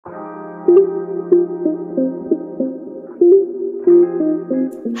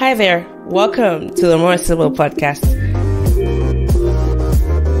Hi there, welcome to the More Simple Podcast.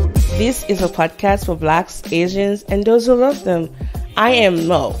 This is a podcast for Blacks, Asians, and those who love them. I am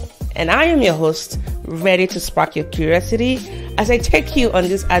Mo, and I am your host, ready to spark your curiosity as I take you on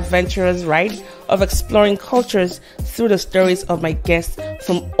this adventurous ride of exploring cultures through the stories of my guests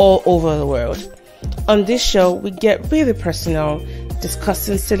from all over the world. On this show, we get really personal,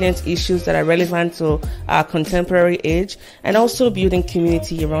 discussing salient issues that are relevant to our contemporary age and also building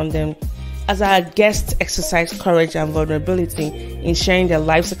community around them. As our guests exercise courage and vulnerability in sharing their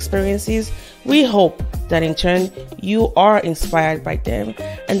life's experiences, we hope that in turn you are inspired by them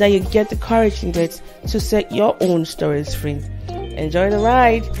and that you get the courage needed to set your own stories free. Enjoy the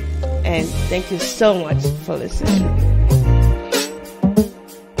ride, and thank you so much for listening.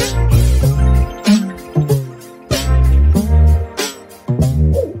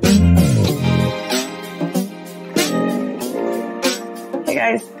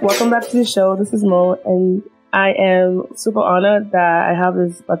 Welcome back to the show. This is Mo, and I am super honored that I have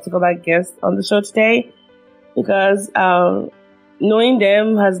this particular guest on the show today because knowing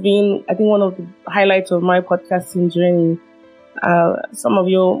them has been, I think, one of the highlights of my podcasting journey. Some of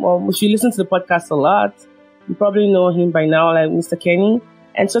you, well, if you listen to the podcast a lot, you probably know him by now, like Mr. Kenny.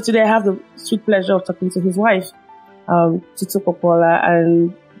 And so today I have the sweet pleasure of talking to his wife, Tutu Popoola,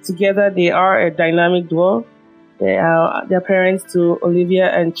 and together they are a dynamic duo. They are their parents to Olivia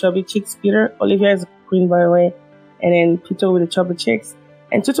and Chubby Chicks Peter. Olivia is a queen, by the way, and then Peter with the Chubby Chicks.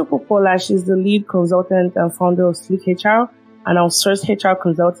 And Tutu Popoola, she's the lead consultant and founder of SleekHR, an outsourced HR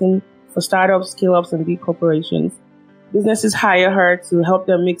consulting for startups, scale-ups, and big corporations. Businesses hire her to help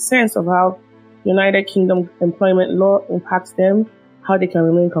them make sense of how United Kingdom employment law impacts them, how they can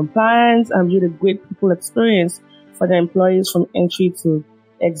remain compliant, and build a great people experience for their employees from entry to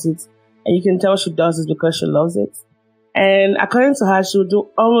exit. And you can tell she does this because she loves it. And according to her, she'll do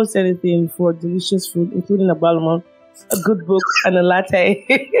almost anything for delicious food, including a balloon, a good book, and a latte.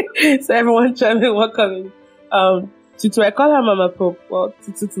 So everyone try me welcoming Tutu. I call her Mama Pope. Well,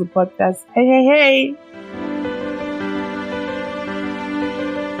 Tutu to the podcast. Hey.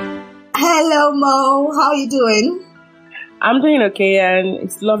 Hello, Mo. How are you doing? I'm doing okay, and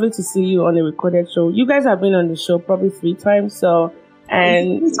it's lovely to see you on a recorded show. You guys have been on the show probably 3 times, so...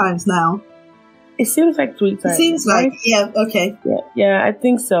 And 3 times now. It seems like 3 times. It seems like, right? Yeah, okay. Yeah, I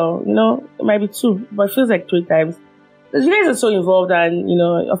think so. You know, it might be 2, but it feels like 3 times. Because you guys are so involved and, you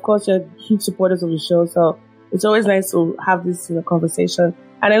know, of course you're huge supporters of the show. So it's always nice to have this conversation.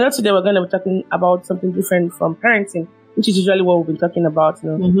 And I know today we're going to be talking about something different from parenting, which is usually what we've been talking about.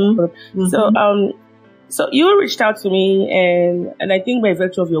 You know? Mm-hmm. So you reached out to me and I think by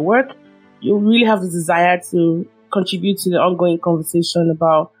virtue of your work, you really have the desire to contribute to the ongoing conversation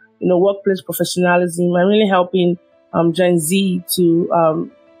about, you know, workplace professionalism and really helping Gen Z to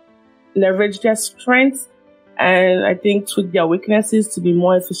leverage their strengths and I think tweak their weaknesses to be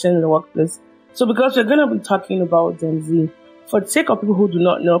more efficient in the workplace. So because we're going to be talking about Gen Z, for the sake of people who do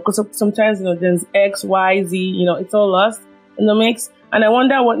not know, because sometimes, you know, Gen X, Y, Z, you know, it's all lost in the mix. And I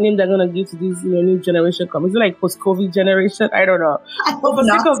wonder what name they're going to give to this, you know, new generation come. Is it like post-COVID generation? I don't know. But for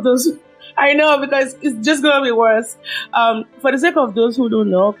the sake of those... I know, because it's just going to be worse. For the sake of those who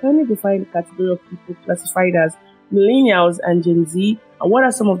don't know, can you define the category of people classified as millennials and Gen Z? And what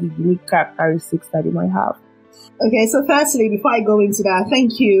are some of the unique characteristics that they might have? Okay, so firstly, before I go into that,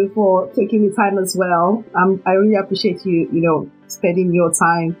 thank you for taking the time as well. I really appreciate you, you know, spending your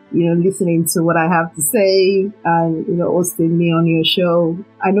time, you know, listening to what I have to say and, you know, hosting me on your show.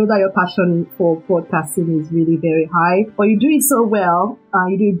 I know that your passion for podcasting is really very high, but you do it so well.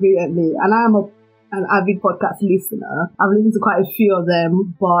 You do it brilliantly. And I am an avid podcast listener. I've listened to quite a few of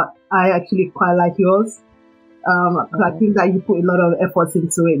them, but I actually quite like yours. I think that you put a lot of effort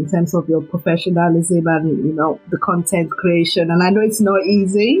into it in terms of your professionalism and, you know, the content creation. And I know it's not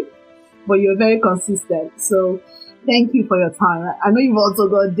easy, but you're very consistent. So thank you for your time. I know you've also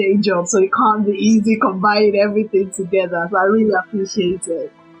got a day job, so it can't be easy combining everything together. So I really appreciate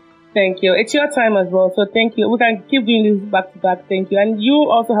it. Thank you. It's your time as well. So thank you. We can keep doing this back to back. Thank you. And you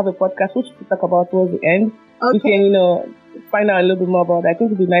also have a podcast, which we'll talk about towards the end. Okay. We can, you know, find out a little bit more about it. I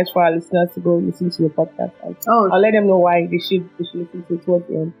think it'd be nice for our listeners to go listen to your podcast. I'll let them know why they should listen to it towards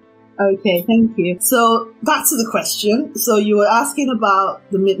the end. Okay, thank you. So back to the question. So you were asking about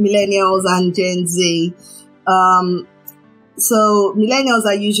the millennials and Gen Z. So millennials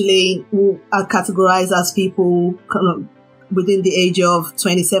are usually are categorized as people kind of within the age of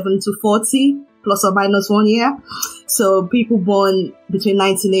 27 to 40, plus or minus 1 year. So people born between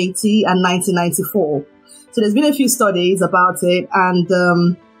 1980 and 1994. So there's been a few studies about it,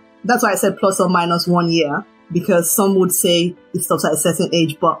 and that's why I said plus or minus 1 year. because some would say it stops at a certain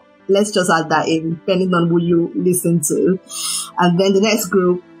age, but let's just add that in, depending on who you listen to. And then the next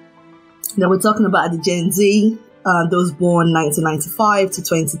group that we're talking about are the Gen Z, those born 1995 to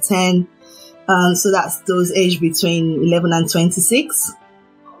 2010. So that's those aged between 11 and 26.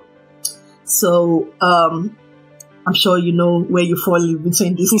 So, I'm sure you know where you fall in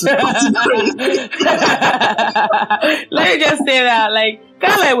between these two categories. Let me just say that,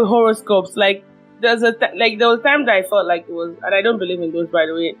 kind of like with horoscopes, there was times I felt like it was, and I don't believe in those, by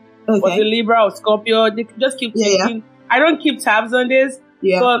the way. Okay. Was it Libra or Scorpio? They just keep thinking. Yeah. I don't keep tabs on this,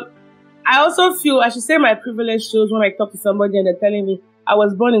 but I also feel I should say my privilege shows when I talk to somebody and they're telling me I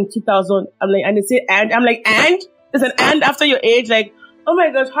was born in 2000. I'm like, and they say and. I'm like, and? There's an and after your age. Like, oh my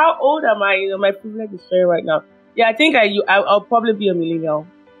gosh, how old am I? My privilege is showing right now. Yeah, I think I'll probably be a millennial.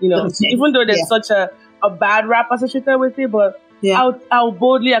 Even though there's such a bad rap associated with it, but I'll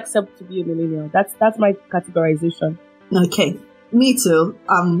boldly accept to be a millennial. That's my categorization. Okay, me too.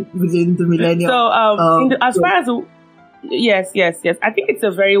 I'm within the millennial. So as far as yes, I think it's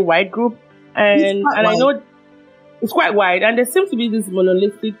a very wide group, and wide. I know it's quite wide, and there seems to be this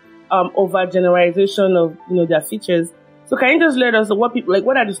monolithic overgeneralization of their features. So can you just let us know what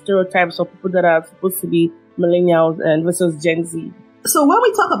are the stereotypes of people that are supposed to be millennials and versus Gen Z? So when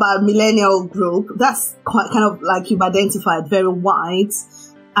we talk about millennial group, that's quite kind of like you've identified, very wide.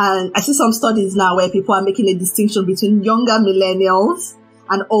 And I see some studies now where people are making a distinction between younger millennials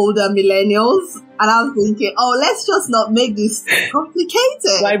and older millennials. And I was thinking, let's just not make this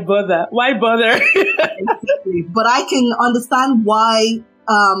complicated. Why bother? But I can understand why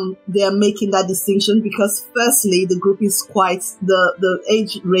they're making that distinction, because firstly, the group is the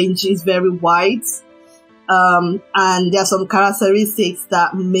age range is very wide. And there are some characteristics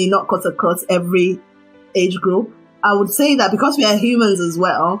that may not cut across every age group. I would say that because we are humans as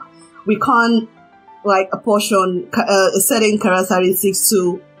well, we can't apportion certain characteristics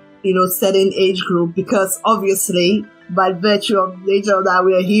to, certain age group, because obviously by virtue of nature that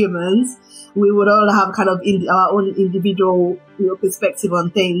we are humans, we would all have kind of our own individual, perspective on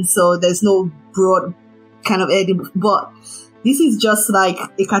things. So there's no broad kind of heading, but this is just like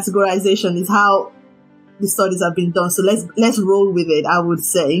a categorization. Is how the studies have been done. So let's roll with it, I would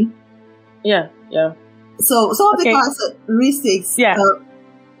say. Yeah. So some of the characteristics,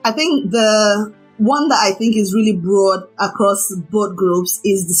 I think the one that I think is really broad across both groups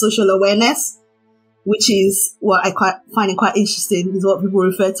is the social awareness, which is what I find it quite interesting, is what people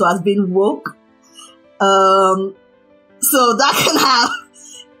refer to as being woke. So that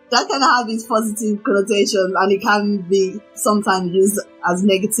can have its positive connotation, and it can be sometimes used as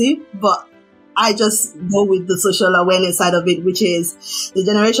negative, but I just go with the social awareness side of it, which is the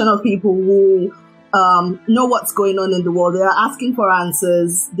generation of people who know what's going on in the world. They are asking for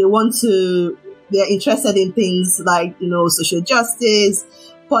answers. They're interested in things like, social justice,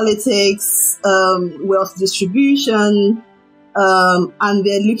 politics, wealth distribution, and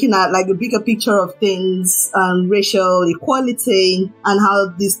they're looking at the bigger picture of things, racial equality and how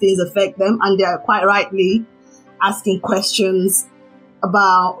these things affect them. And they're quite rightly asking questions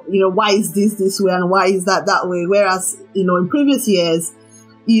about, why is this way and why is that way? Whereas, in previous years,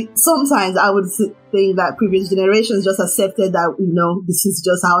 sometimes I would think that previous generations just accepted that, this is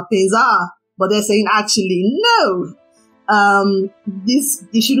just how things are. But they're saying, actually, no,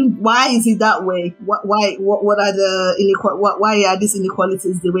 it shouldn't. Why is it that way? Why are these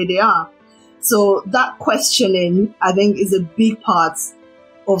inequalities the way they are? So that questioning, I think, is a big part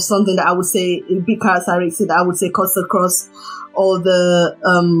of something that I would say, a big characteristic that I would say cuts across all the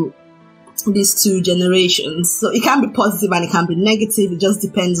these two generations. So it can be positive and it can be negative. It just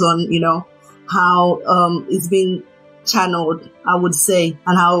depends on how it's being channeled, I would say,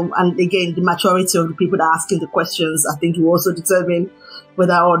 and again, the maturity of the people that are asking the questions, I think, will also determine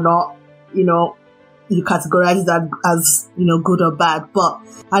whether or not you categorize that as good or bad. But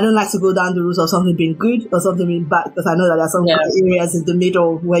I don't like to go down the route of something being good or something being bad, because I know that there are some areas in the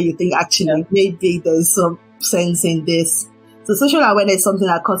middle where you think actually maybe there's some sense in this. So social awareness is something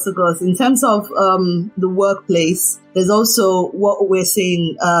that cuts across. In terms of the workplace, there's also what we're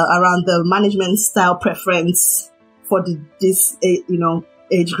seeing around the management style preference for this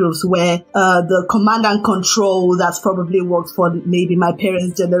age groups, where the command and control that's probably worked for maybe my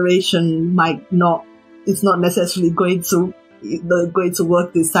parents' generation it's not necessarily going to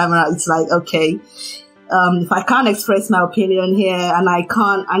work this time around. It's like, okay, if I can't express my opinion here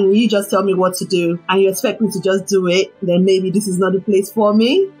and you just tell me what to do and you expect me to just do it, then maybe this is not the place for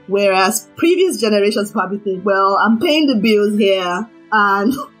me. Whereas previous generations probably think, well, I'm paying the bills here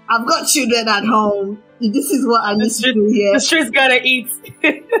and I've got children at home. This is what I need to do here. The street's gotta eat.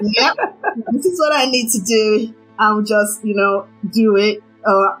 Yep. This is what I need to do. I'll just, do it.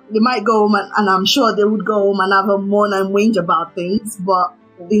 They might go home and I'm sure they would go home and have a moan and whinge about things. But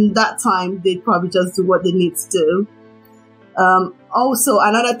in that time, they'd probably just do what they need to do. Also,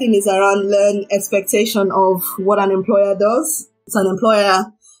 another thing is around learn expectation of what an employer does. So an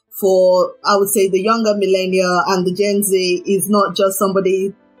employer for, I would say, the younger millennial and the Gen Z is not just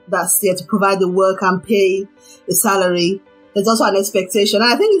somebody that's there to provide the work and pay the salary. There's also an expectation.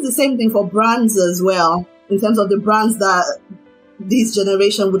 And I think it's the same thing for brands as well, in terms of the brands that this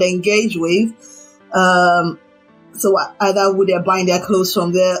generation would engage with. So either would they buy their clothes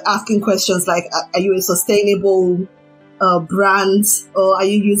from there, asking questions like, are you a sustainable brand, or are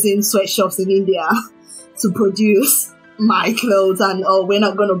you using sweatshops in India to produce my clothes, and we're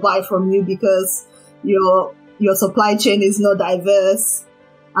not going to buy from you because your supply chain is not diverse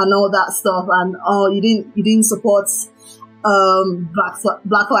and all that stuff, and you didn't support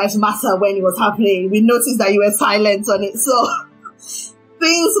Black Lives Matter when it was happening. We noticed that you were silent on it. So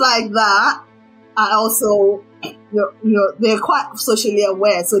things like that are also they're quite socially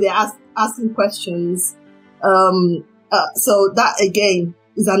aware, so they're asking questions. So that again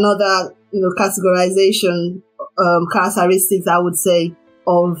is another categorization characteristics, I would say,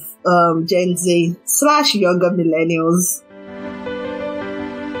 of Gen Z / younger millennials.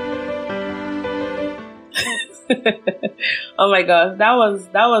 Oh my gosh, that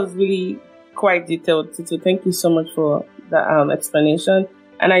was really quite detailed, Tutu. Thank you so much for the explanation.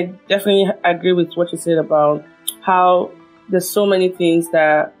 And I definitely agree with what you said about how there's so many things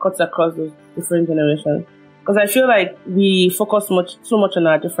that cuts across those different generations. Because I feel like we focus so much on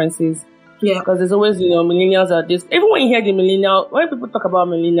our differences. Yeah. Because there's always, millennials are this. Even when you hear the millennial, when people talk about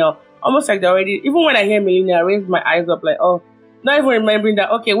millennial, almost like they're already, even when I hear millennial, I raise my eyes up like, oh, not even remembering that,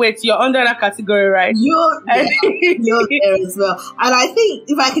 okay, wait, you're under that category, right? You're there as well. And I think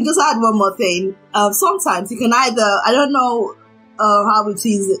if I could just add one more thing, sometimes you can either, I don't know how it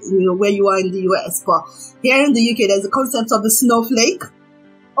is, where you are in the US, but here in the UK, there's a concept of the snowflake.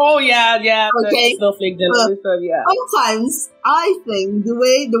 Oh, yeah. Okay. The snowflake generation, yeah. Sometimes I think the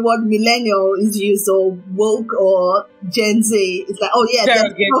way the word millennial is used, or woke or Gen Z, it's like, oh, yeah,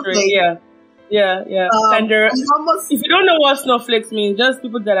 there's snowflake. Yeah. If you don't know what snowflakes mean, just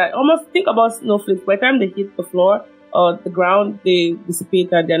people that are almost think about snowflakes. By the time they hit the floor or the ground, they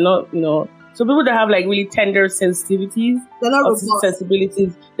dissipate and they're not, So people that have like really tender sensitivities, they're not robust.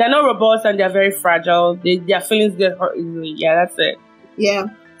 Sensibilities, they're not robust and they're very fragile. Their feelings get hurt easily. Yeah, that's it. Yeah.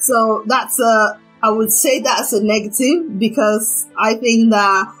 So I would say that's a negative, because I think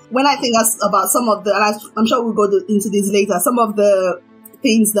that when I think about some of the, and I'm sure we'll go into this later, some of the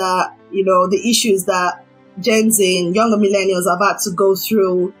things that, the issues that Gen Z and younger millennials have had to go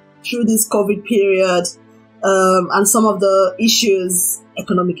through this COVID period, and some of the issues,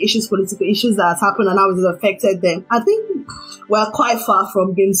 economic issues, political issues that has happened and how it has affected them. I think we're quite far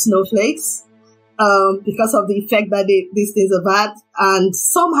from being snowflakes, because of the effect that these things have had. And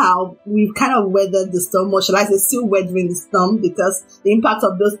somehow we've kind of weathered the storm, or shall I say still weathering the storm, because the impact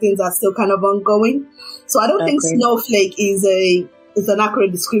of those things are still kind of ongoing. So I don't think snowflake is an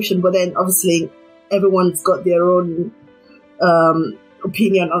accurate description, but then obviously everyone's got their own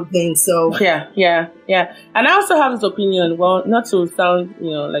opinion on things. So yeah. And I also have this opinion, well, not to sound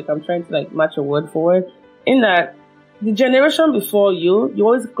like I'm trying to like match a word for it, in that the generation before you're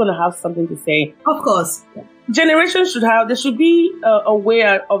always gonna have something to say. Of course. Generations there should be a way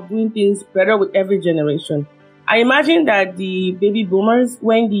of doing things better with every generation. I imagine that the baby boomers,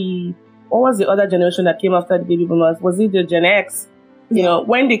 what was the other generation that came after the baby boomers? Was it the Gen X?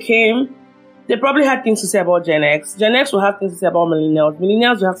 When they came, they probably had things to say about Gen X. Gen X will have things to say about millennials.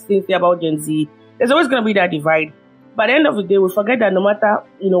 Millennials will have things to say about Gen Z. There's always going to be that divide. By the end of the day, we forget that no matter,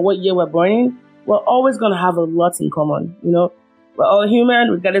 what year we're born in, we're always going to have a lot in common. We're all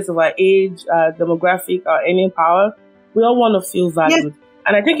human, regardless of our age, our demographic, our earning power. We all want to feel valued. Yeah.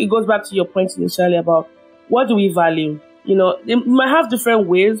 And I think it goes back to your point initially about what do we value? They might have different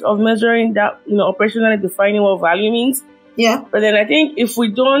ways of measuring that, operationally defining what value means. Yeah. But then I think if we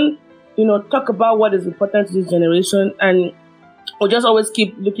don't, talk about what is important to this generation, and we'll just always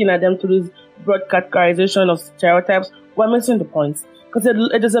keep looking at them through this broad categorization of stereotypes, we're missing the point. Because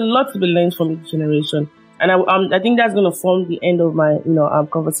there's a lot to be learned from each generation. And I think that's going to form the end of my,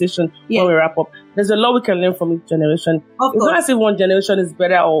 conversation when we wrap up. There's a lot we can learn from each generation. It's not as if one generation is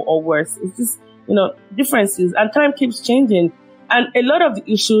better or worse. It's just, differences. And time keeps changing. And a lot of the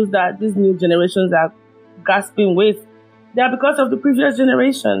issues that these new generations are grasping with, they are because of the previous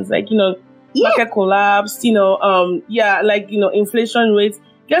generations. Like, market collapse, inflation rates.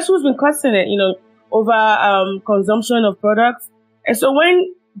 guess who's been causing it? Over consumption of products. And so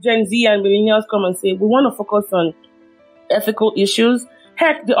when Gen Z and millennials come and say we want to focus on ethical issues,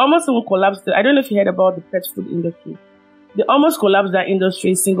 heck, they almost even collapsed. I don't know if you heard about the pet food industry. They almost collapsed that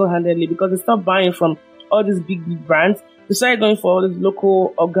industry single-handedly because they stopped buying from all these big brands. They started going for all these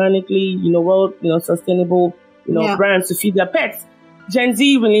local, organically, sustainable, brands to feed their pets. Gen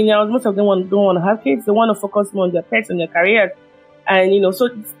Z millennials, most of them don't want to have kids. They want to focus more on their pets and their careers. And, so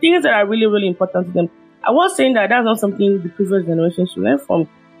things that are really, really important to them. I was saying that that's not something the previous generation should learn from,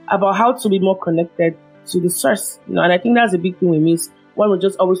 about how to be more connected to the source. And I think that's a big thing we miss when we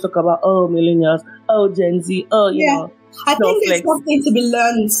just always talk about, millennials, Gen Z, I think there's something to be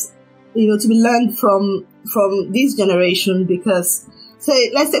learned from this generation because,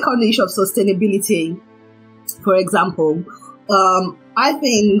 say, let's take on the issue of sustainability, for example. I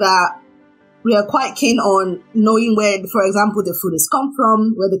think that we are quite keen on knowing where, for example, the food is come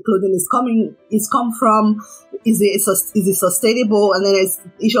from, where the clothing is come from, is it sustainable, and then it's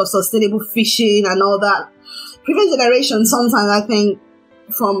the issue of sustainable fishing and all that. Previous generations, sometimes I think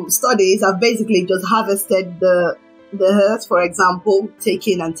from studies, have basically just harvested the earth, for example,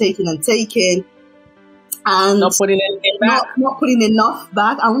 taking and not putting anything back. Not putting enough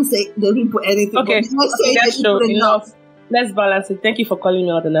back. I won't say they didn't put anything. Okay, that's true. Enough. Let's balance it. Thank you for calling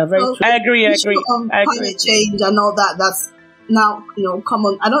me out on that. Very true. I agree. Climate change and all that. That's now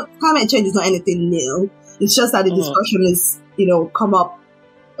common. Climate change is not anything new. It's just that the discussion is come up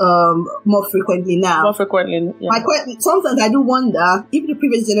more frequently now. More frequently. Yeah. Sometimes I do wonder if the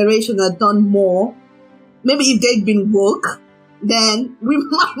previous generation had done more. Maybe if they'd been woke, then we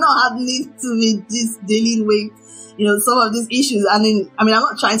might not have need to be just dealing with, some of these issues. And then, I'm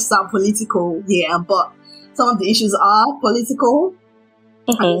not trying to sound political here, but some of the issues are political.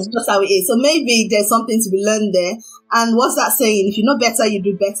 And it's just how it is. So maybe there's something to be learned there. And what's that saying? If you know better, you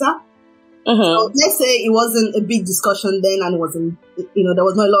do better. So let's say it wasn't a big discussion then, and it wasn't, there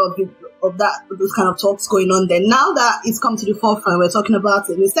was not a lot of those kind of talks going on then. Now that it's come to the forefront, we're talking about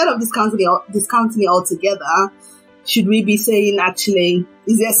it. Instead of discounting it altogether, should we be saying, actually,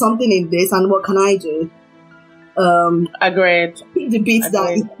 is there something in this, and what can I do? Agreed. The bits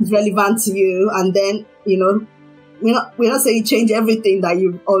that is relevant to you, and then we're not saying change everything that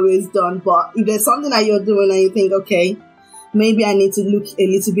you've always done, but if there's something that you're doing and you think, okay, maybe I need to look a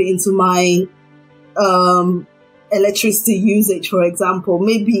little bit into my electricity usage, for example.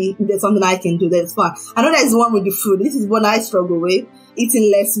 Maybe if there's something I can do, that's fine. I know there's one with the food. This is what I struggle with.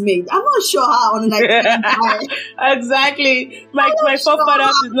 Eating less meat. I'm not sure how on Exactly. My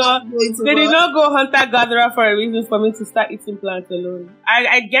forefathers did not go hunter-gatherer for a reason for me to start eating plants alone.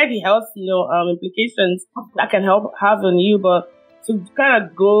 I get the health, implications that can help have on you, but to kind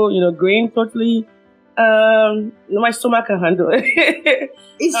of go, grain totally, my stomach can handle it.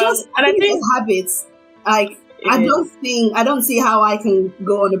 It's just, I think it's habits. Like, I don't see how I can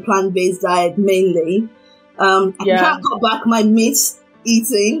go on a plant-based diet mainly. I can't cut back my meat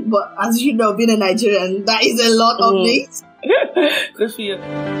eating, but as you know, being a Nigerian, that is a lot of meat. Good for you.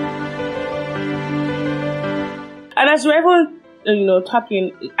 And as we're even,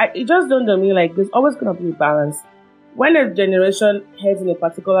 talking, it just dawned on me, like, there's always going to be a balance. When a generation heads in a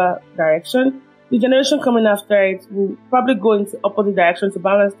particular direction, the generation coming after it will probably go into opposite direction to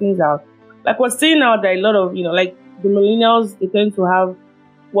balance things out. Like, we're seeing now that a lot of, like, the millennials, they tend to have,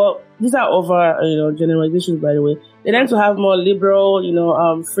 well, these are over, generalizations, by the way. They tend to have more liberal,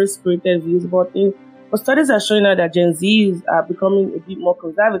 free-spirited views about things. But studies are showing now that Gen Zs are becoming a bit more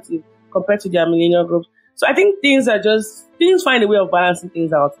conservative compared to their millennial groups. So I think things find a way of balancing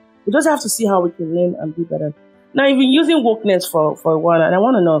things out. We just have to see how we can learn and be better. Now, you've been using wokeness for a while, and I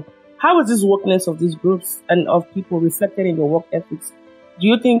want to know, how is this wokeness of these groups and of people reflected in your work ethics? Do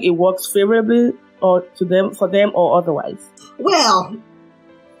you think it works favorably or for them or otherwise? Well,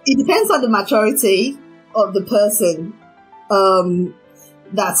 it depends on the maturity of the person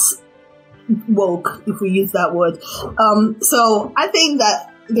that's woke, if we use that word. So I think that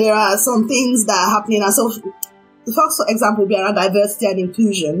there are some things that are happening. And so the first example would be around diversity and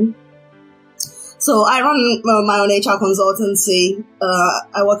inclusion. So I run my own HR consultancy.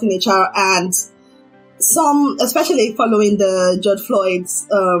 I work in HR, and especially following the George Floyd's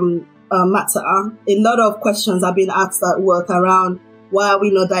matter, a lot of questions are being asked at work around why are we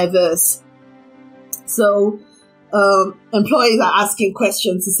not diverse. So employees are asking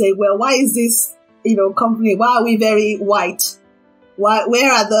questions to say, well, why is this company? Why are we very white?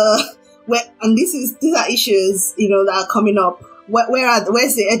 And these are issues that are coming up.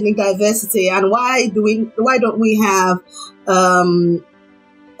 Where's the ethnic diversity, and why don't we have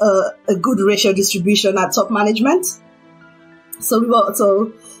a good racial distribution at top management?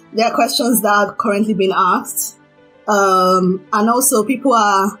 So there are questions that are currently being asked. And also people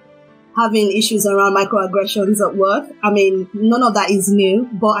are having issues around microaggressions at work. I mean, none of that is new,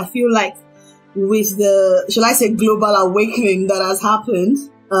 but I feel like with the, shall I say, global awakening that has happened,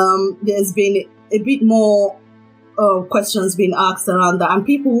 there's been a bit more questions being asked around that. And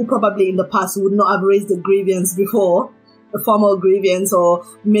people who probably in the past would not have raised a grievance before, a formal grievance or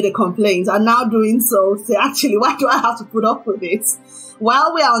made a complaint, are now doing so. Say, actually, why do I have to put up with it?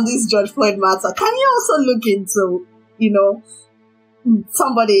 While we are on this George Floyd matter, can you also look into,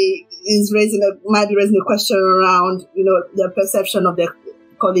 somebody might be raising a question around, their perception of their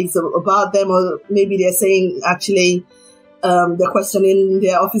colleagues about them, or maybe they're saying actually they're questioning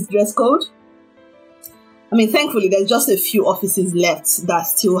their office dress code. I mean, thankfully, there's just a few offices left that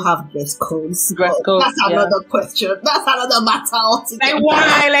still have dress codes. That's another question. That's another matter altogether. Like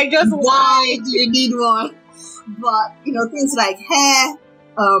why? Like just why do you need one? But things like hair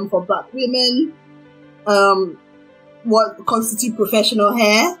for Black women, what constitute professional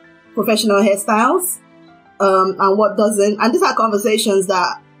hairstyles, and what doesn't. And these are conversations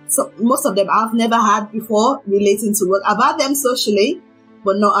that most of them I've never had before relating to work. I've had them socially,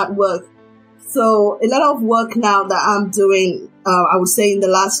 but not at work. So a lot of work now that I'm doing, I would say in the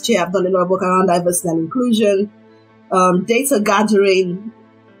last year, I've done a lot of work around diversity and inclusion, data gathering.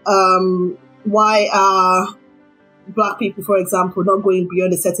 Why are Black people, for example, not going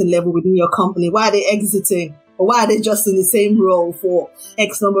beyond a certain level within your company? Why are they exiting? Or why are they just in the same role for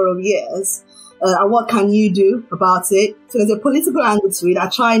X number of years? And what can you do about it? So there's a political angle to it. I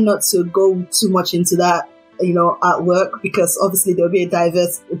try not to go too much into that, at work, because obviously there'll be a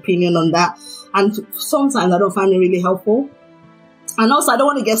diverse opinion on that. And sometimes I don't find it really helpful. And also I don't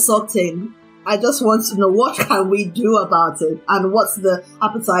want to get sucked in. I just want to know what can we do about it and what's the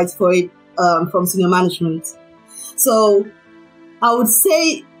appetite for it from senior management. So I would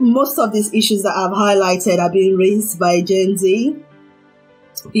say most of these issues that I've highlighted are being raised by Gen Z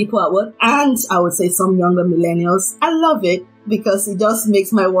people at work, and I would say some younger millennials. I love it because it just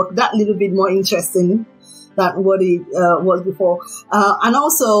makes my work that little bit more interesting than what it was before. And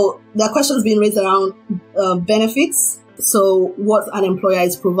also there are questions being raised around benefits. So what an employer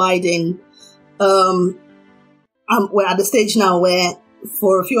is providing. We're at the stage now where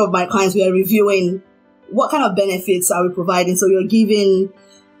for a few of my clients, we are reviewing what kind of benefits are we providing. So you're giving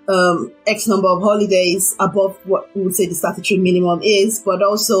X number of holidays above what we would say the statutory minimum is, but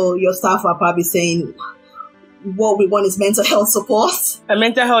also your staff are probably saying what we want is mental health support. And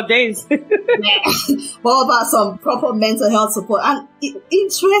mental health days. Yeah. What about some proper mental health support? And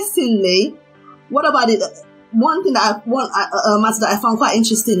interestingly, what about it? One thing that matter that I found quite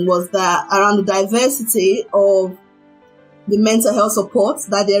interesting was that around the diversity of the mental health support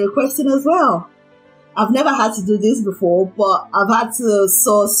that they're requesting as well. I've never had to do this before, but I've had to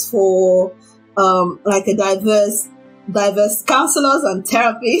source for like a diverse counselors and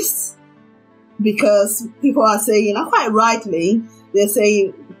therapists, because people are saying, and quite rightly, they're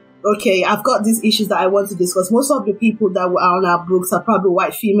saying, okay, I've got these issues that I want to discuss. Most of the people that are on our books are probably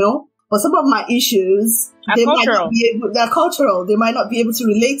white female, but some of my issues, they're cultural. They might not be able to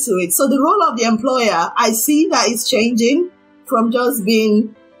relate to it. So the role of the employer, I see that is changing from just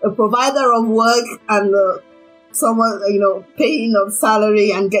being a provider of work and someone, paying of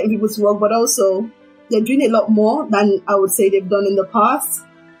salary and getting people to work, but also they're doing a lot more than I would say they've done in the past.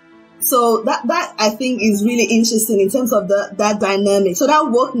 So that I think is really interesting in terms of that dynamic. So that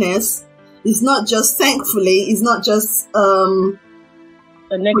wokeness is not just, thankfully, it's not just political.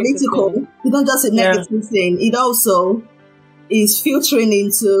 Thing. It's not just a negative thing. It also is filtering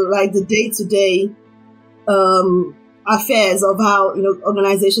into like the day-to-day affairs of how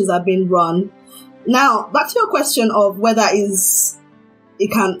organizations are being run. Now, back to your question of whether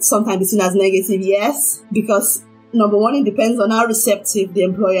it can sometimes be seen as negative. Yes, because number one, it depends on how receptive the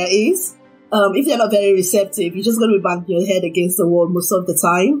employer is. If they're not very receptive, you're just going to be banging your head against the wall most of the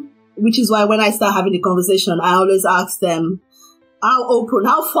time. Which is why when I start having the conversation, I always ask them,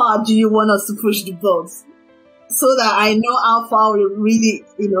 how far do you want us to push the boat? So that I know how far we really,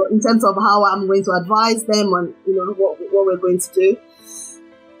 in terms of how I'm going to advise them on, what we're going to do.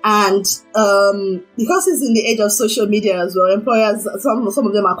 And because it's in the age of social media as well, employers, some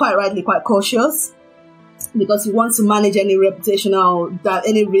of them are quite rightly quite cautious, because you want to manage any risk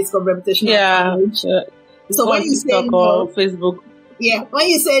of reputational damage. Yeah. So when you say no, Facebook. Yeah, when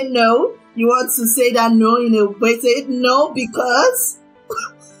you say no, you want to say that no in a way. Say no because,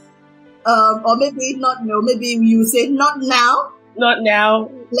 or maybe not no. Maybe you say not now. Not now.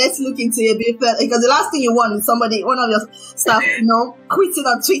 Let's look into it a bit further, because the last thing you want is one of your staff, quitting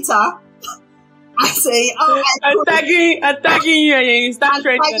on Twitter I say, oh, I'm tagging you and you start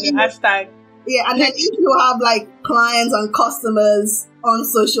trending on the hashtag. Yeah, and then if you have like clients and customers on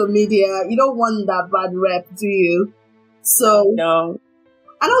social media, you don't want that bad rep, do you? So, no.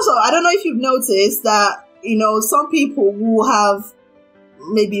 And also, I don't know if you've noticed that, some people who have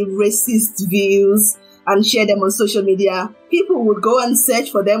maybe racist views and share them on social media, people would go and search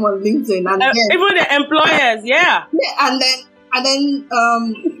for them on LinkedIn, and even the employers, yeah, and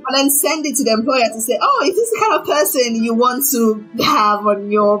then send it to the employer to say, oh, is this the kind of person you want to have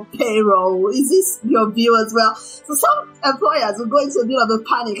on your payroll? Is this your view as well? So some employers will go into a bit of a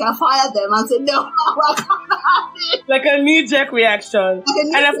panic and fire them and say, no, I can't have it. Like a knee-jerk reaction.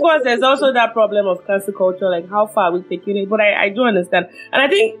 And of course, there's also that problem of cancel culture, like how far we're taking it. But I do understand. And I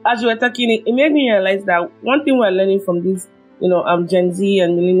think as you were talking, it made me realize that one thing we're learning from this, Gen Z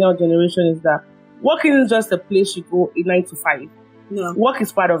and millennial generation is that work isn't just a place you go 9 to 5. No. Work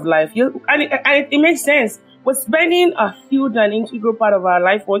is part of life. And it makes sense. We're spending a huge and integral part of our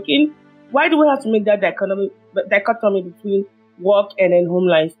life working. Why do we have to make that dichotomy between work and then home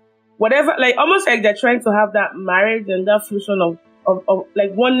life? Whatever, like almost like they're trying to have that marriage and that fusion of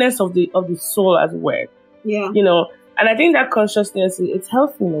like oneness of the soul as well. Yeah. And I think that consciousness, it's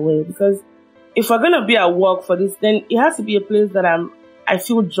healthy in a way, because if we're going to be at work for this, then it has to be a place that I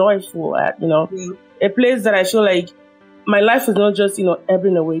feel joyful at, Yeah. A place that I feel like my life is not just,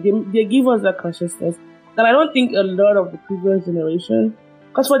 ebbing away. They give us that consciousness that I don't think a lot of the previous generation,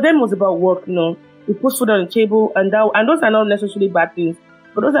 because for them it was about work, we put food on the table, and those are not necessarily bad things,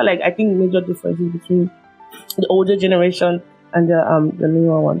 but those are like, I think, major differences between the older generation and the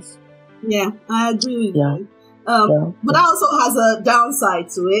newer ones. Yeah, I agree with you. Yeah. But that also has a downside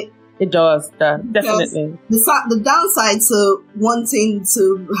to it. It does, definitely. The downside to wanting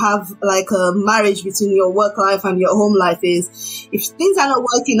to have like a marriage between your work life and your home life is, if things are not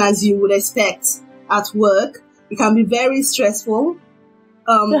working as you would expect at work, it can be very stressful.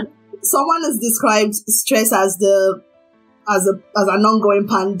 Someone has described stress as an ongoing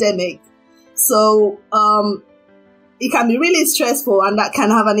pandemic. So it can be really stressful, and that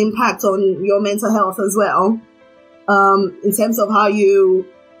can have an impact on your mental health as well. In terms of how you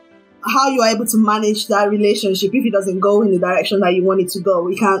are able to manage that relationship if it doesn't go in the direction that you want it to go.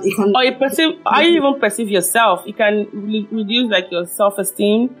 It can. Or you even perceive yourself. It can reduce like your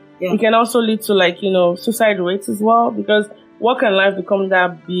self-esteem. Yeah. It can also lead to suicide rates as well, because work and life become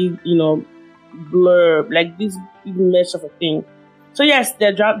that big, blur, like this big mesh of a thing. So yes, there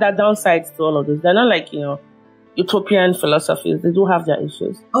are downsides to all of this. They're not like, utopian philosophies. They do have their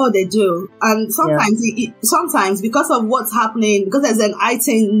issues. Oh, they do. And sometimes, sometimes because of what's happening, because there's an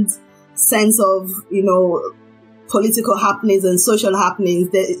heightened sense of, political happenings and social happenings,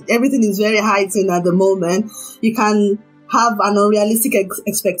 everything is very heightened at the moment. You can have an unrealistic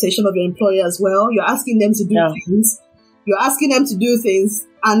expectation of your employer as well. You're asking them to do things.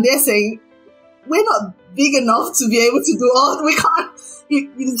 And they're saying, we're not big enough to be able to do all. We can't.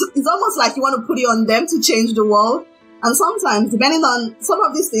 It's almost like you want to put it on them to change the world. And sometimes, depending on some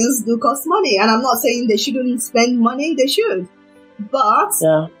of these things, do cost money. And I'm not saying they shouldn't spend money; they should. But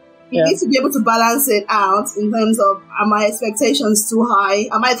you need to be able to balance it out in terms of, are my expectations too high?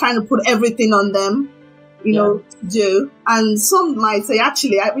 Am I trying to put everything on them? To do. And some might say,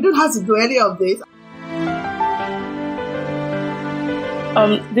 actually, we don't have to do any of this.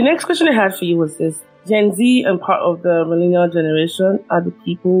 The next question I had for you was this: Gen Z and part of the millennial generation are the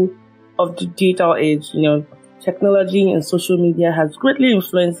people of the digital age. Technology and social media has greatly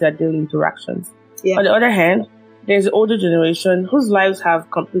influenced their daily interactions. Yeah. On the other hand, there's the older generation whose lives were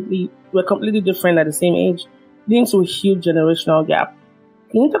completely different at the same age, leading to a huge generational gap.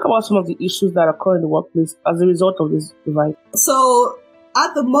 Can you talk about some of the issues that occur in the workplace as a result of this divide? So,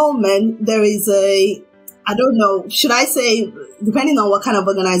 at the moment, there is I don't know, should I say, depending on what kind of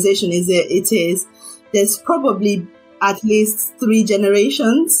organization it is, there's probably at least 3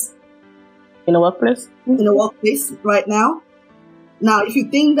 generations. In a workplace? In a workplace right now. Now, if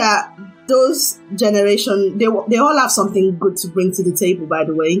you think that those generations, they all have something good to bring to the table, by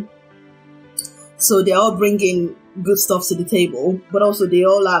the way. So they're all bringing good stuff to the table, but also they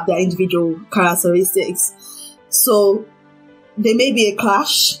all have their individual characteristics. So there may be a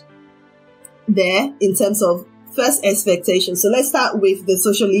clash there in terms of first expectations. So let's start with the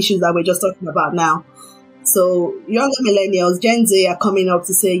social issues that we're just talking about now. So younger millennials, Gen Z, are coming up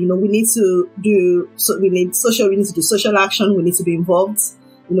to say, we need to do social action. We need to be involved,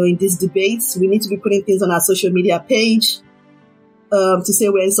 in these debates. We need to be putting things on our social media page, to say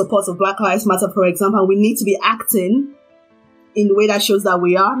we're in support of Black Lives Matter, for example. We need to be acting in the way that shows that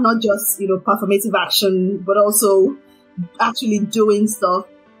we are, not just, performative action, but also actually doing stuff.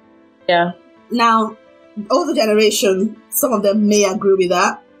 Yeah. Now, older generation, some of them may agree with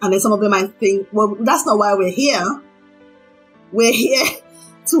that, and then some of them might think, well, that's not why we're here. We're here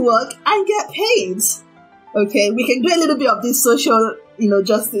to work and get paid. Okay, we can do a little bit of this social,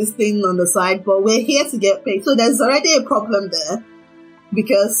 justice thing on the side, but we're here to get paid. So there's already a problem there,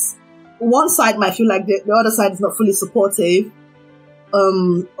 because one side might feel like the other side is not fully supportive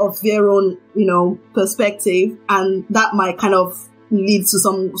of their own, perspective, and that might kind of lead to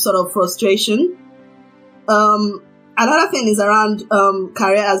some sort of frustration. Another thing is around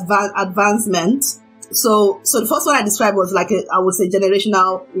career advancement. So the first one I described was like I would say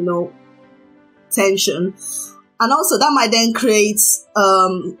generational, tension, and also that might then create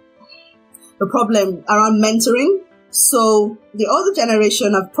a problem around mentoring. So the older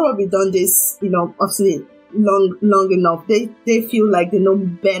generation have probably done this, obviously long enough. They feel like they know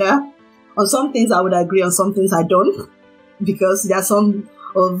better. On some things I would agree, on some things I don't, because there are some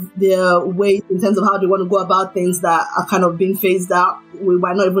of their ways in terms of how they want to go about things that are kind of being phased out. We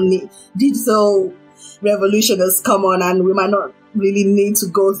might not even need digital revolution has come on, and we might not really need to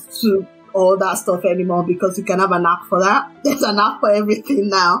go through all that stuff anymore, because you can have an app for that. There's an app for everything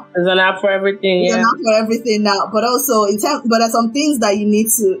now. There's an app for everything, yeah. There's an app for everything now. But also, but there's some things that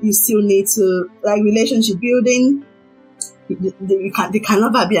you still need to, like relationship building. There can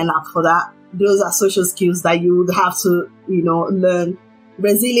never be an app for that. Those are social skills that you would have to, learn.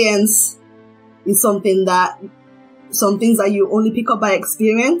 Resilience is some things that you only pick up by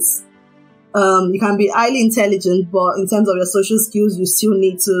experience. You can be highly intelligent, but in terms of your social skills, you still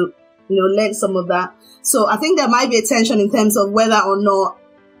need to, learn some of that. So I think there might be a tension in terms of whether or not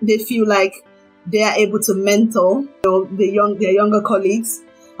they feel like they are able to mentor, their younger colleagues.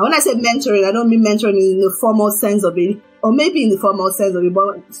 And when I say mentoring, I don't mean mentoring in the formal sense of it, or maybe in the formal sense of it,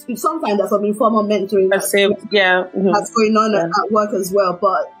 but sometimes there's some informal mentoring that's going on at work as well.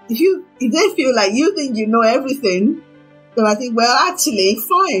 But if they feel like you think you know everything, then I think, well, actually,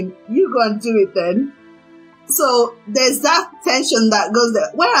 fine, you go and do it then. So there's that tension that goes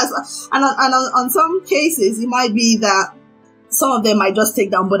there. Whereas, on some cases, it might be that some of them might just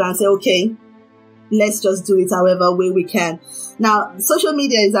take that on board and say, okay, let's just do it however way we can. Now, social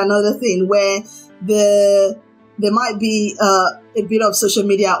media is another thing where there might be a bit of social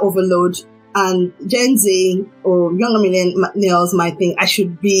media overload, and Gen Z or younger millennials might think, I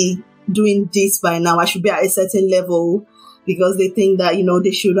should be doing this by now. I should be at a certain level, because they think that,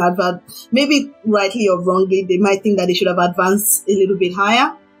 they should have, maybe rightly or wrongly, they might think that they should have advanced a little bit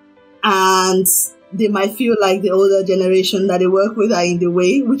higher. And they might feel like the older generation that they work with are in the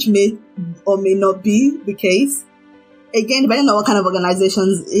way, which may or may not be the case. Again, depending on what kind of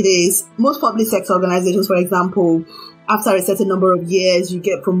organizations it is, most public sector organizations, for example, after a certain number of years, you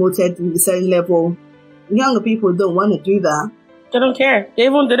get promoted to a certain level. Younger people don't want to do that. They don't care. They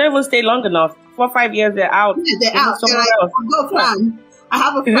don't even stay long enough. 4 or 5 years, they're out. Yeah, they're out. They're like, I've got a plan. I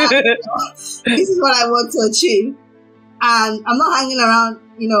have a plan. This is what I want to achieve. And I'm not hanging around,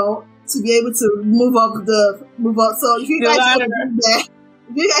 to be able to move up. So if you guys want to be there,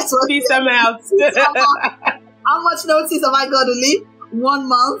 if you guys want to some out. How much notice have I got to leave? 1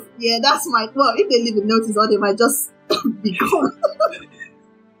 month? Yeah, that's if they leave a notice, or they might just be gone.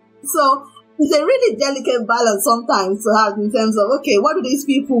 So it's a really delicate balance sometimes to have in terms of, okay, what do these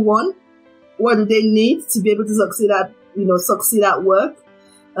people want? What do they need to be able to succeed at work?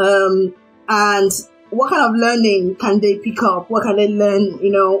 And what kind of learning can they pick up? What can they learn,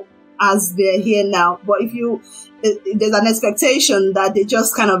 as they're here now? But if there's an expectation that they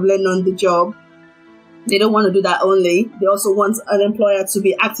just kind of learn on the job, they don't want to do that only. They also want an employer to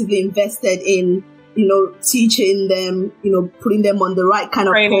be actively invested in, teaching them, putting them on the right kind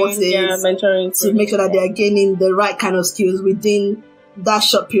of courses, mentoring, to make sure that they are gaining the right kind of skills within that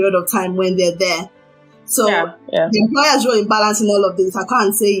short period of time when they're there. So the employer's role in balancing all of this, I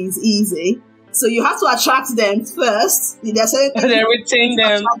can't say is easy. So you have to attract them first. There's then retain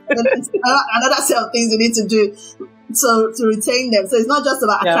them. Another set of things you need to do to retain them. So it's not just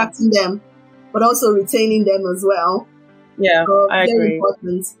about attracting them, but also retaining them as well. Yeah, so I agree.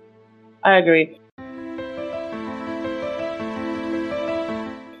 Important. I agree.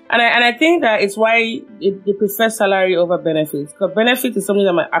 And I think that it's why they prefer salary over benefits. Because benefits is something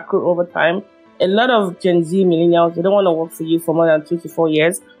that might accrue over time. A lot of Gen Z millennials, they don't want to work for you for more than 2 to 4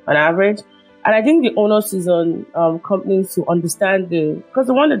 years on average. And I think the onus is on companies to understand because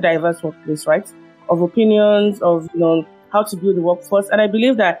they want a diverse workplace, right? Of opinions, of, how to build the workforce. And I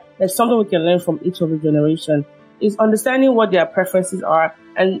believe that there's something we can learn from each of the generation, is understanding what their preferences are,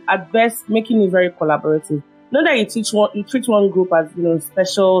 and at best, making it very collaborative. Not that you treat one group as,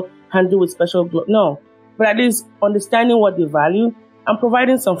 special, handle with special, no. But at least understanding what they value and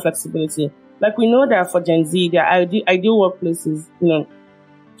providing some flexibility. Like we know that for Gen Z, their ideal workplaces,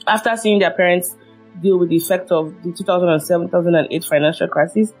 after seeing their parents deal with the effect of the 2007-2008 financial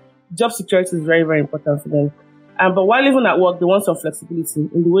crisis, job security is very, very important for them. But while even at work, they want some flexibility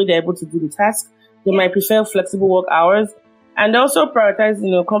in the way they're able to do the task. They might prefer flexible work hours, and they also prioritize,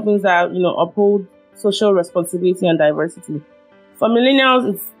 companies that, uphold social responsibility and diversity. For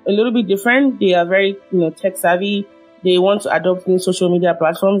millennials, it's a little bit different. They are very, tech savvy. They want to adopt new social media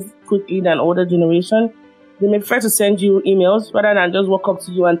platforms quickly than older generation. They may prefer to send you emails rather than just walk up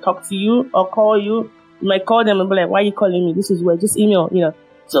to you and talk to you or call you. You might call them and be like, why are you calling me? This is where, just email,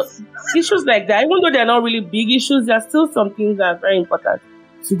 So issues like that, even though they're not really big issues, there are still some things that are very important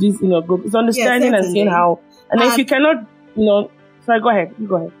to this, group. It's understanding and seeing how. And if you cannot, sorry, go ahead. You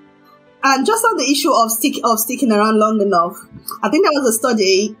go ahead. And just on the issue of sticking around long enough, I think there was a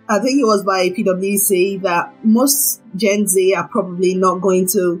study, I think it was by PwC, that most Gen Z are probably not going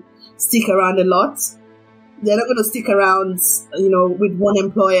to stick around a lot. They're not going to stick around, with one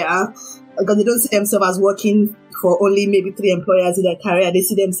employer, because they don't see themselves as working for only maybe 3 employers in their career. They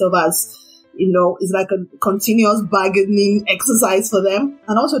see themselves as, it's like a continuous bargaining exercise for them.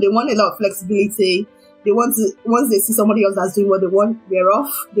 And also they want a lot of flexibility. They want to, once they see somebody else that's doing what they want, they're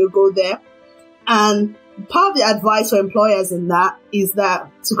off, they'll go there. And part of the advice for employers in that is that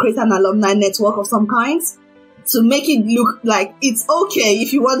to create an alumni network of some kinds, to make it look like it's okay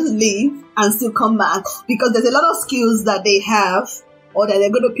if you want to leave and still come back, because there's a lot of skills that they have or that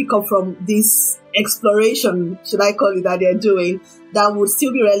they're going to pick up from this exploration, should I call it, that they're doing, that would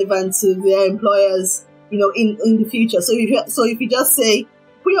still be relevant to their employers, in the future. So if you just say,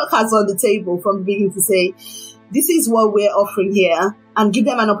 put your cards on the table from the beginning to say, this is what we're offering here, and give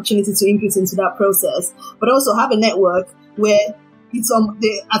them an opportunity to input into that process, but also have a network where it's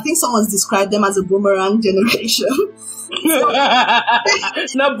I think someone's described them as a boomerang generation.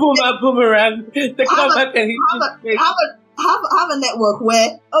 Not boomerang. They come back and have a network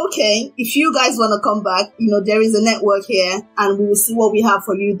where, okay, if you guys want to come back, there is a network here and we will see what we have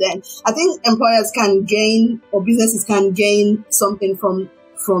for you then. I think employers can gain, or businesses can gain something from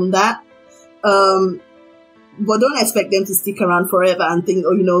that. But don't expect them to stick around forever and think,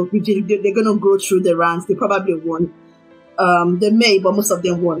 they're going to go through the ranks. They probably won't. They may, but most of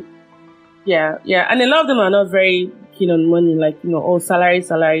them won't. Yeah. And a lot of them are not very keen on money, like,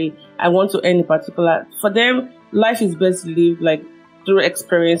 salary. I want to earn a particular. For them, life is best lived, like, through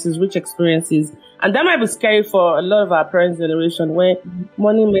experiences, rich experiences. And that might be scary for a lot of our parents' generation, where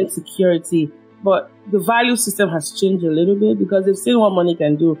money meant security. But the value system has changed a little bit because they've seen what money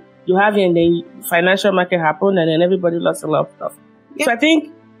can do. You have it, and then financial market happened, and then everybody lost a lot of stuff. Yeah. So I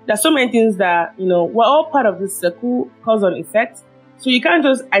think there's so many things that, we're all part of this circle, cause and effect. So you can't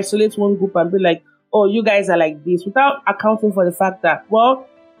just isolate one group and be like, oh, you guys are like this, without accounting for the fact that,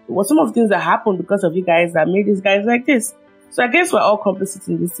 some of the things that happened because of you guys that made these guys like this. So I guess we're all complicit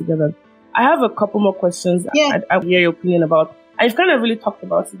in this together. I have a couple more questions I'd hear your opinion about. I've kind of really talked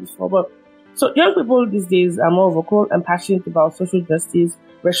about it before, but so young people these days are more vocal and passionate about social justice,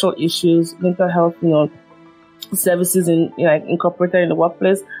 racial issues, mental health, services incorporated in the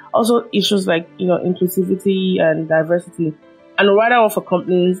workplace. Also issues like, inclusivity and diversity, and rather offer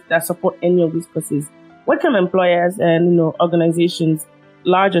companies that support any of these causes. What can employers and, organizations,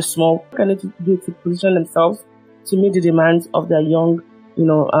 large or small, can they do to position themselves to meet the demands of their young,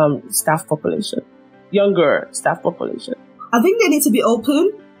 younger staff population? I think they need to be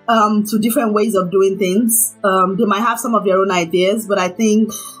open to different ways of doing things. They might have some of their own ideas, but I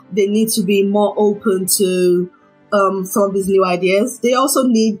think they need to be more open to some of these new ideas. They also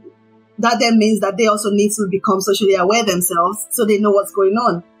need, that then means that they also need to become socially aware themselves so they know what's going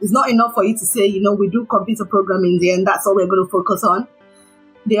on. It's not enough for you to say, we do computer programming there and that's all we're going to focus on.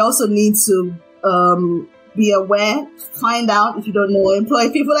 They also need to be aware, find out if you don't know, employ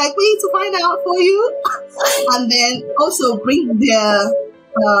people like me to find out for you, and then also bring their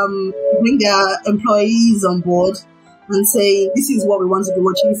employees on board and say, this is what we want to do,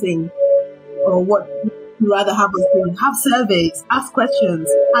 what you think, or what you rather have us do. Have surveys, ask questions.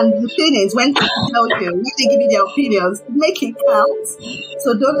 And the thing is, when people tell you, when they give you their opinions, make it count.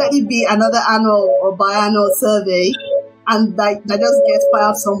 So don't let it be another annual or biannual survey and that just gets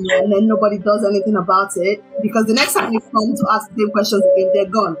filed somewhere and then nobody does anything about it, because the next time you come to ask the same questions again, they're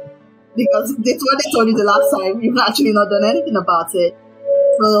gone. Because that's what they told you the last time. You've actually not done anything about it.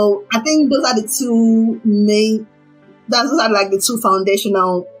 So I think those are the two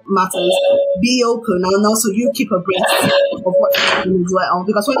foundational matters. Be open, and also you keep abreast of what's happening as well.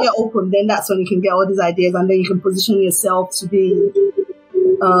 Because when you're open, then that's when you can get all these ideas, and then you can position yourself to be,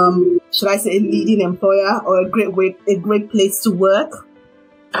 should I say, a leading employer or a great place to work.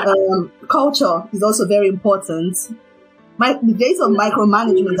 culture is also very important. The days of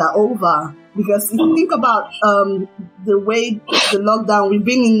micromanagement are over, because if you think about the way the lockdown, we've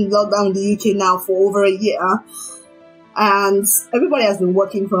been in lockdown in the UK now for over a year, and everybody has been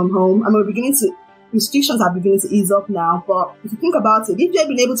working from home. I mean, restrictions are beginning to ease up now, but if you think about it, if they've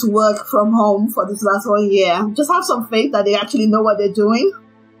been able to work from home for this last 1 year, just have some faith that they actually know what they're doing.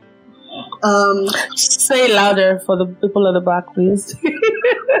 Say it louder for the people at the back, please.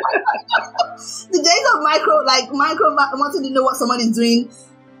 The days of micro wanting to know what someone is doing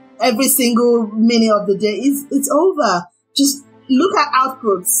every single minute of the day it's over. Just look at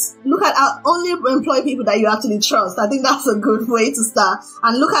outputs. Only employ people that you actually trust. I think that's a good way to start.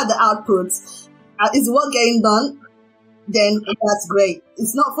 And look at the outputs. Is the work getting done? Then that's great.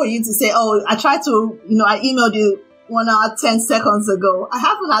 It's not for you to say, oh, I tried to, I emailed you 1 hour, 10 seconds ago. I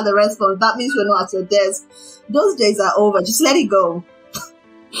haven't had a response. That means you're not at your desk. Those days are over. Just let it go.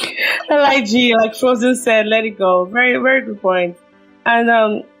 Like Frozen said, let it go. Very, very good point. And,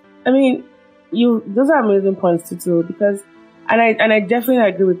 those are amazing points too, because, and I definitely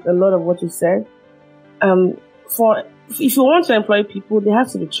agree with a lot of what you said. If you want to employ people, there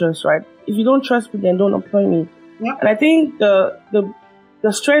has to be trust, right? If you don't trust me, then don't employ me. Yep. And I think the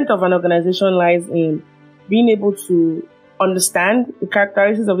strength of an organization lies in being able to understand the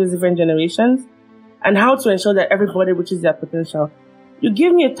characteristics of these different generations and how to ensure that everybody reaches their potential. You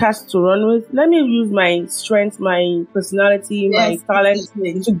give me a task to run with, let me use my strengths, my personality, my talent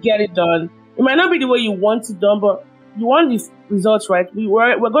to get it done. It might not be the way you want it done, but you want the results, right?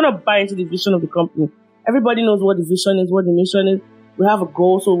 We're going to buy into the vision of the company. Everybody knows what the vision is, what the mission is. We have a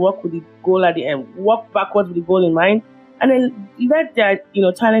goal, so work with the goal at the end. Walk backwards with the goal in mind, and then let that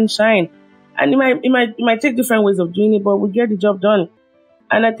talent shine. And it might take different ways of doing it, but we get the job done.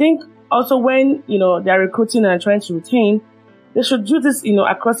 And I think also when they're recruiting and trying to retain, they should do this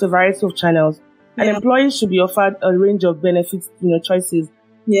across a variety of channels. And employees should be offered a range of benefits choices.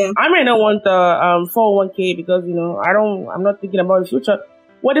 Yeah, I might not want the 401k because I'm not thinking about the future.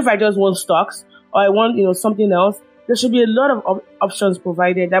 What if I just want stocks, or I want something else? There should be a lot of options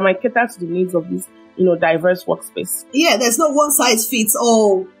provided that might cater to the needs of this diverse workspace. Yeah, there's no one size fits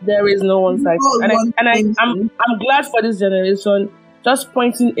all. There is no one size. I'm glad for this generation just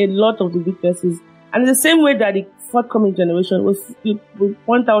pointing a lot of the weaknesses, and in the same way that the forthcoming generation will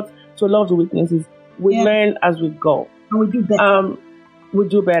point out to a lot of the weaknesses. We learn as we go, and we do better. We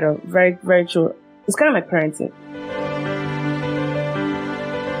do better. Very, very true. It's kind of like parenting.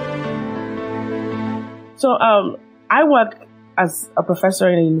 So I work as a professor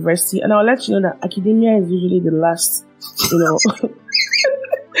in a university, and I'll let you know that academia is usually the last,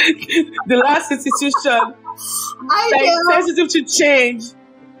 the last institution sensitive to change.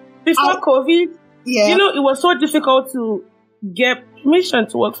 Before COVID, it was so difficult to get permission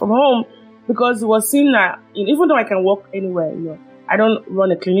to work from home because it was seen that even though I can work anywhere, I don't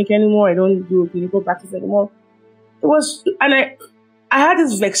run a clinic anymore, I don't do clinical practice anymore. It was, and I had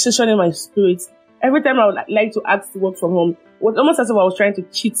this vexation in my spirit. Every time I would like to ask to work from home, it was almost as if I was trying to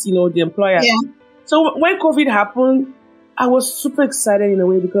cheat, the employer. Yeah. So when COVID happened, I was super excited in a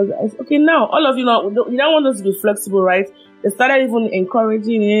way because I said, okay, now all of you don't want us to be flexible, right? They started even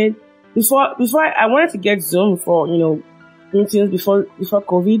encouraging it. Before I wanted to get Zoom for, meetings before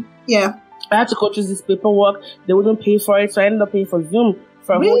COVID. Yeah. I had to go through this paperwork. They wouldn't pay for it. So I ended up paying for Zoom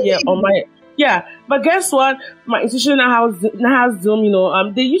for a whole year on my, but guess what? My institution now has Zoom,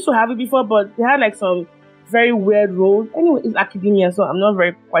 they used to have it before, but they had like some very weird roles. Anyway, it's academia, so I'm not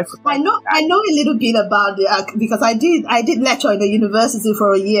very quite surprised. I know a little bit about it because I did lecture in the university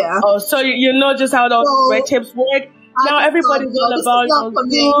for a year. Oh, so you know just how those red tapes work. Now everybody's all about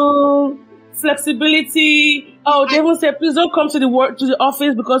Zoom, flexibility. Oh, they even say, please don't come to the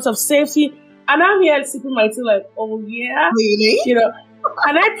office because of safety. And I'm here sipping my tea like, oh yeah, really?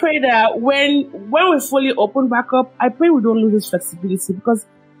 And I pray that when we fully open back up, I pray we don't lose this flexibility because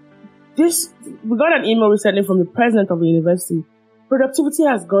we got an email recently from the president of the university. Productivity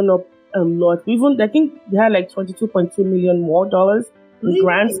has gone up a lot. I think they had like $22.2 million more in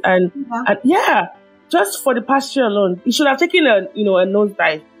grants and just for the past year alone, it should have taken a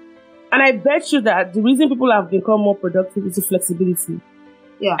nosedive. And I bet you that the reason people have become more productive is the flexibility.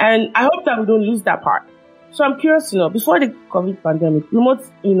 Yeah. And I hope that we don't lose that part. So I'm curious, before the COVID pandemic, remote,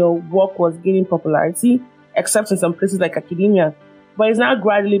 work was gaining popularity, except in some places like academia, but it's now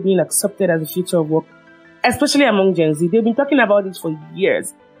gradually being accepted as the future of work, especially among Gen Z. They've been talking about this for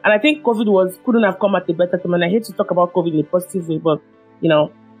years. And I think COVID couldn't have come at a better time. And I hate to talk about COVID in a positive way, but,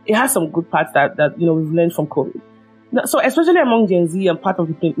 it has some good parts that we've learned from COVID. So especially among Gen Z and part of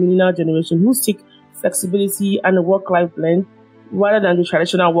the millennial generation who seek flexibility and a work-life blend, rather than the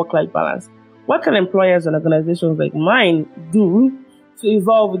traditional work-life balance. What can employers and organizations like mine do to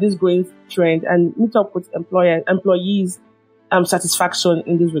evolve with this growing trend and meet up with employees' satisfaction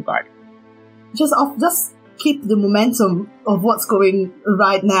in this regard? Just keep the momentum of what's going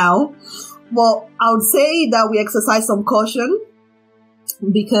right now. Well, I would say that we exercise some caution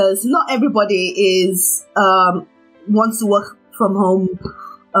because not everybody wants to work from home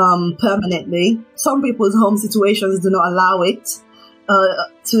permanently. Some people's home situations do not allow it.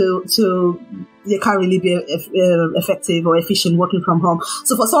 They can't really be effective or efficient working from home.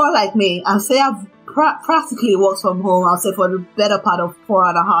 So for someone like me, I'll say I've practically worked from home, I'll say for the better part of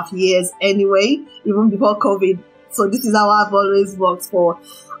 4.5 years anyway, even before COVID. So this is how I've always worked for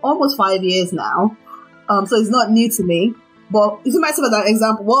almost 5 years now. So it's not new to me. But using myself as an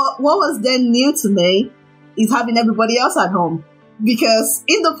example, what was then new to me is having everybody else at home. Because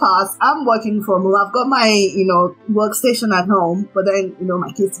in the past, I'm working from home. I've got my, workstation at home, but then,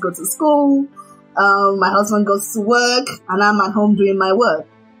 my kids go to school, my husband goes to work, and I'm at home doing my work.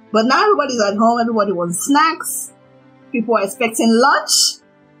 But now everybody's at home, everybody wants snacks, people are expecting lunch,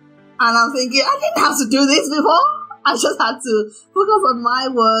 and I'm thinking, I didn't have to do this before. I just had to focus on my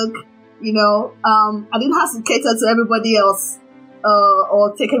work, I didn't have to cater to everybody else,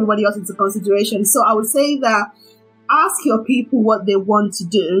 or take everybody else into consideration. So I would say that ask your people what they want to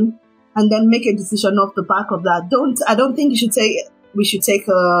do and then make a decision off the back of that. I don't think we should take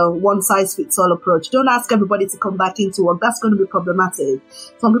a one-size-fits-all approach. Don't ask everybody to come back into work. That's going to be problematic.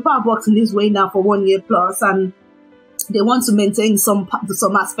 Some people have worked in this way now for 1 year plus, and they want to maintain some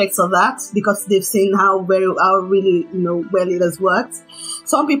aspects of that because they've seen how really well it has worked.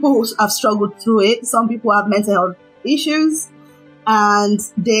 Some people have struggled through it. Some people have mental health issues, and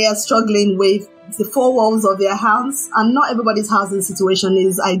they are struggling with the four walls of their house, and not everybody's housing situation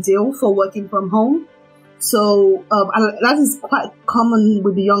is ideal for working from home. So and that is quite common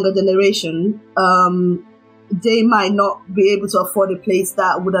with the younger generation. They might not be able to afford a place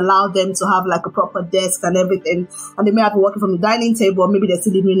that would allow them to have like a proper desk and everything, and they may have to work from the dining table, or maybe they're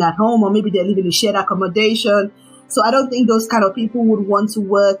still living at home, or maybe they're living in shared accommodation. So I don't think those kind of people would want to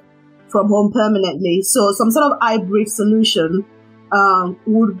work from home permanently. So some sort of hybrid solution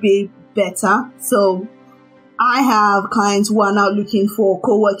would be better. So I have clients who are now looking for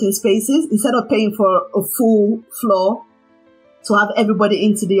co-working spaces instead of paying for a full floor to have everybody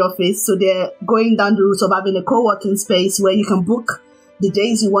into the office. So they're going down the route of having a co-working space where you can book the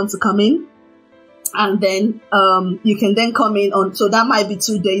days you want to come in, and then you can then come in on. So that might be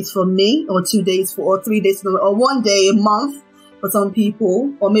 2 days for me, or 2 days or 3 days, or 1 day a month for some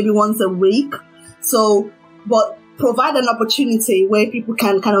people, or maybe once a week. So, but provide an opportunity where people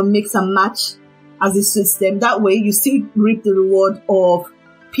can kind of mix and match as it suits them. That way you still reap the reward of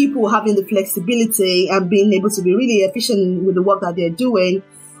people having the flexibility and being able to be really efficient with the work that they're doing.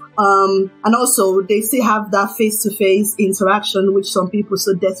 And also they still have that face-to-face interaction, which some people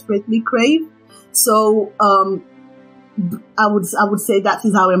so desperately crave. So I would say that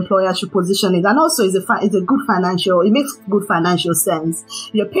is how employers should position it. And also it makes good financial sense.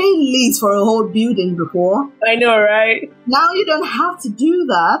 You're paying lease for a whole building before. I know, right? Now you don't have to do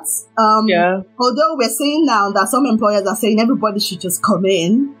that. Although we're saying now that some employers are saying everybody should just come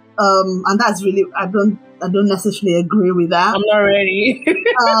in. And that's really, I don't necessarily agree with that. I'm not ready.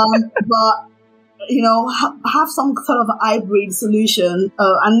 But have some sort of hybrid solution.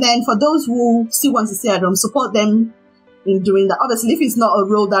 And then for those who still want to stay at home, support them in doing that. Obviously, if it's not a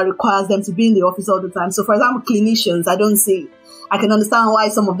role that requires them to be in the office all the time. So for example, clinicians, I can understand why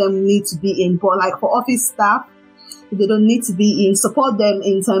some of them need to be in, but like for office staff, if they don't need to be in, support them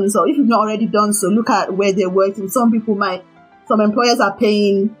in terms of, if you've not already done so, look at where they're working. Some employers are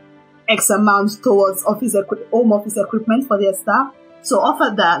paying X amount towards home office equipment for their staff. So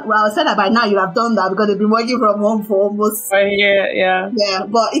offer that. Well, I said that by now you have done that because they've been working from home for almost a year. Yeah.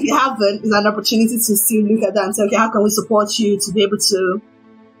 But if you haven't, it's an opportunity to still look at that and say, okay, how can we support you to be able to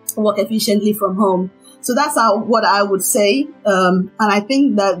work efficiently from home? So that's what I would say. And I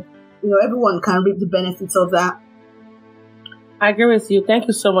think that, everyone can reap the benefits of that. I agree with you. Thank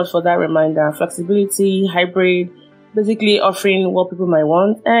you so much for that reminder. Flexibility, hybrid, basically offering what people might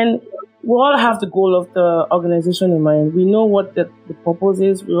want. And we all have the goal of the organization in mind. We know what the purpose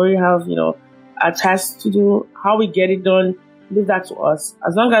is. We already have, a task to do. How we get it done, leave that to us.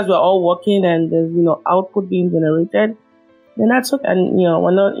 As long as we're all working and there's, output being generated, then that's okay. And, we're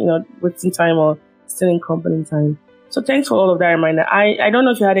not, wasting time or stealing company time. So thanks for all of that reminder. I don't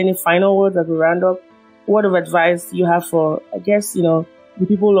know if you had any final words as we round up. What of advice you have for, I guess, the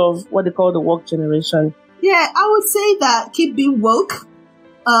people of what they call the work generation? Yeah, I would say that keep being woke.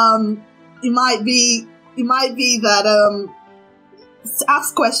 It might be that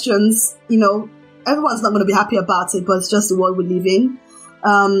ask questions. Everyone's not going to be happy about it, but it's just the world we live in.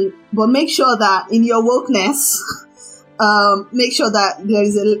 But make sure that in your wokeness, make sure that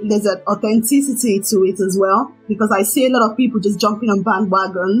there's an authenticity to it as well, because I see a lot of people just jumping on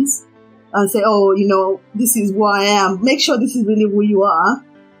bandwagons and say, oh, this is who I am. Make sure this is really who you are.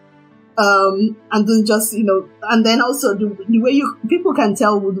 And then just, and then also the way people can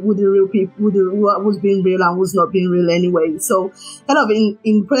tell who the real people, who's being real and who's not being real anyway. So kind of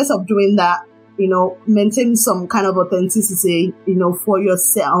in place of doing that, maintain some kind of authenticity, for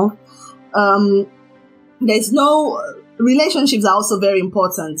yourself. Relationships are also very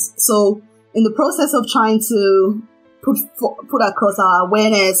important. So in the process of trying to put across our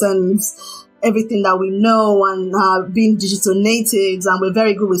awareness and everything that we know, and being digital natives, and we're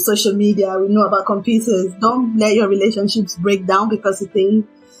very good with social media, we know about computers, don't let your relationships break down because you think,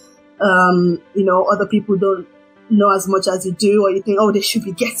 other people don't know as much as you do, or you think, oh, they should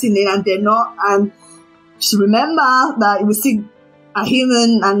be getting it and they're not. And just remember that we still are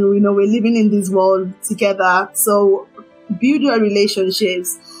human, and we're living in this world together. So build your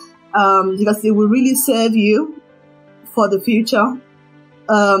relationships, because it will really serve you for the future.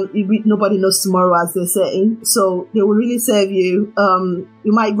 Nobody knows tomorrow, as they say. So they will really serve you.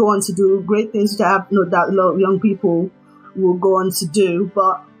 You might go on to do great things, which I have no doubt a lot of young people will go on to do,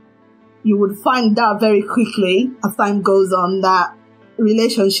 but you would find out very quickly as time goes on that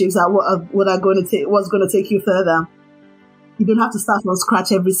relationships are what's going to take you further. You don't have to start from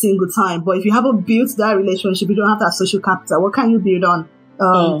scratch every single time, but if you haven't built that relationship, you don't have that social capital. What can you build on?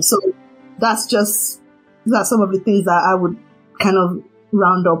 So that's some of the things that I would kind of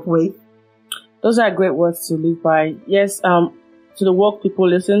round up with. Those are great words to live by. Yes, to the work people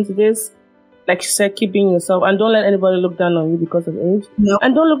listen to this, like you said, keep being yourself, and don't let anybody look down on you because of age. No.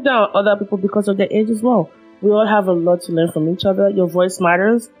 And don't look down on other people because of their age as well. We all have a lot to learn from each other. Your voice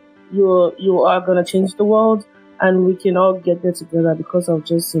matters. You are going to change the world, and we can all get there together because of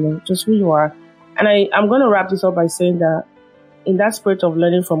just who you are. And I'm going to wrap this up by saying that in that spirit of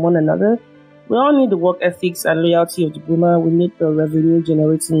learning from one another, we all need the work ethics and loyalty of the boomer. We need the revenue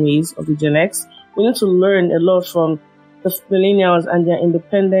generating ways of the Gen X. We need to learn a lot from the millennials and their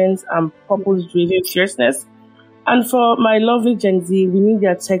independence and purpose-driven fierceness. And for my lovely Gen Z, we need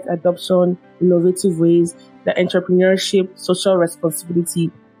their tech adoption, innovative ways, the entrepreneurship, social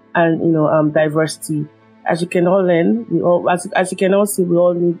responsibility, and diversity. As you can all learn, as you can all see, we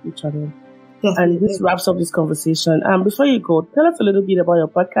all need each other. Definitely. And this wraps up this conversation. Before you go, tell us a little bit about your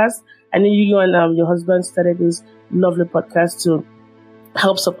podcast. I know you and your husband started this lovely podcast to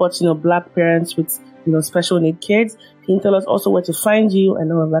help support Black parents with special need kids. Can you tell us also where to find you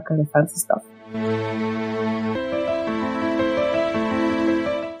and all of that kind of fancy stuff?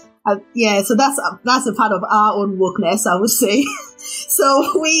 So that's a part of our own wokeness, I would say.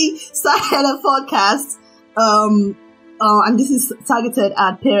 So we started a podcast, and this is targeted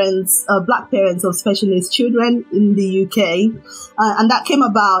at parents, Black parents of special needs children in the UK, and that came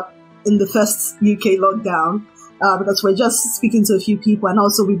about in the first UK lockdown, because we're just speaking to a few people, and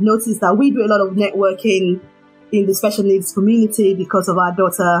also we've noticed that we do a lot of networking in the special needs community because of our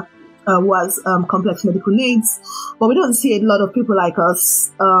daughter who has complex medical needs, but we don't see a lot of people like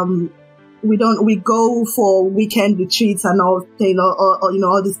us. We go for weekend retreats and all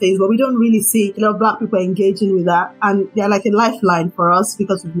these things, but we don't really see a lot of Black people engaging with that, and they're like a lifeline for us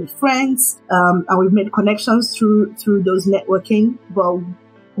because we've made friends, and we've made connections through those networking. But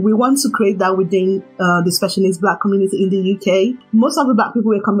we want to create that within the special needs Black community in the UK. Most of the Black people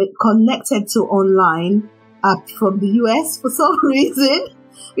we're connected to online are from the US for some reason.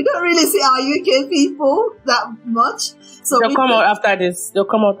 We don't really see our UK people that much. So they'll come out after this.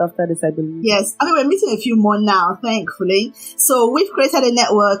 I believe. Yes. We're meeting a few more now, thankfully. So we've created a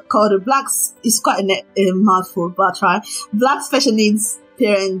network called the it's quite a mouthful, but I'll try. Black Special Needs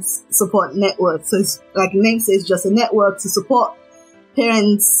Parents Support Network. So it's like the name says, just a network to support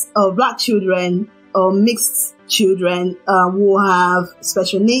parents of Black children or mixed children who have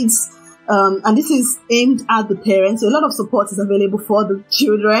special needs. And this is aimed at the parents. So a lot of support is available for the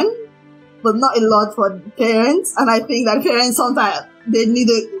children, but not a lot for the parents. And I think that parents sometimes they need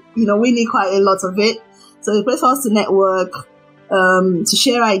it. We need quite a lot of it. So it's a place for us to network, to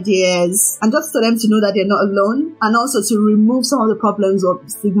share ideas, and just for them to know that they're not alone, and also to remove some of the problems of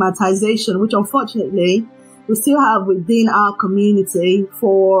stigmatization, which unfortunately we still have within our community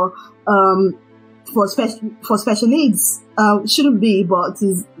for special needs. Shouldn't be, but it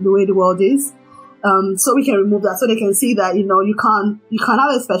is the way the world is. So we can remove that, so they can see that you can't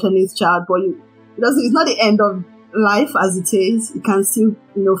have a special needs child, but it's not the end of life as it is. You can still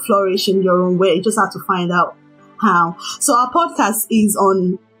flourish in your own way. You just have to find out how. So our podcast is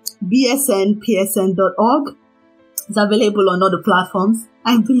on bsnpsn.org. It's available on all the platforms,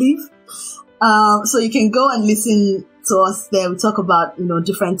 I believe. So you can go and listen to us there. We talk about,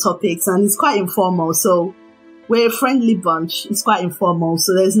 different topics, and it's quite informal. So we're a friendly bunch. It's quite informal.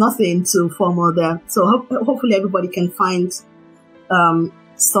 So there's nothing too formal there. So hopefully everybody can find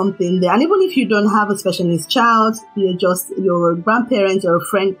something there. And even if you don't have a special needs child, you're a grandparent or a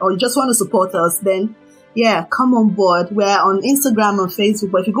friend, or you just want to support us, then yeah, come on board. We're on Instagram and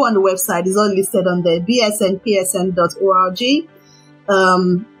Facebook, but if you go on the website, it's all listed on the bsnpsn.org.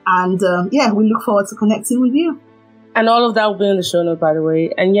 We look forward to connecting with you. And all of that will be in the show note, by the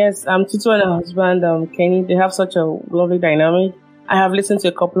way. And yes, Tutu and her husband, Kenny, they have such a lovely dynamic. I have listened to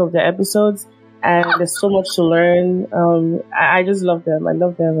a couple of their episodes, and there's so much to learn. I just love them. I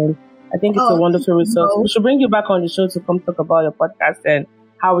love them. And I think it's a wonderful resource. We should bring you back on the show to come talk about your podcast and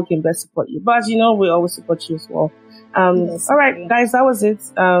how we can best support you. But as you know, we always support you as well. Yes. All right, guys, that was it.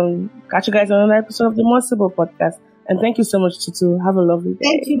 Catch you guys on another episode of the More Sibyl podcast. And thank you so much, Tutu. Have a lovely day.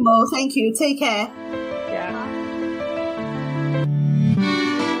 Thank you, Mo. Thank you. Take care. Yeah.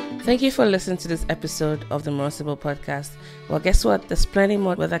 Thank you for listening to this episode of the More Sibyl podcast. Well, guess what? There's plenty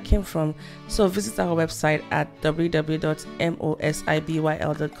more where that came from. So visit our website at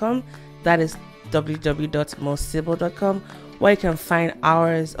www.mosibyl.com. That is www.moresibyl.com, where you can find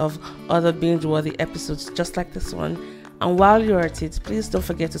hours of other binge-worthy episodes just like this one. And while you're at it, please don't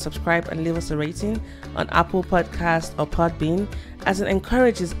forget to subscribe and leave us a rating on Apple Podcasts or Podbean, as it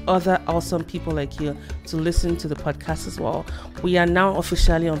encourages other awesome people like you to listen to the podcast as well. We are now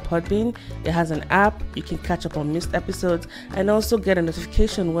officially on Podbean. It has an app. You can catch up on missed episodes and also get a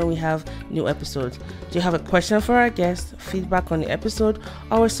notification when we have new episodes. Do you have a question for our guest, feedback on the episode,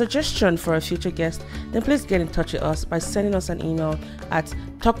 or a suggestion for a future guest? Then please get in touch with us by sending us an email at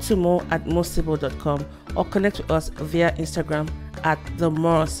talktomo@moresibyl.com or connect with us via Instagram at the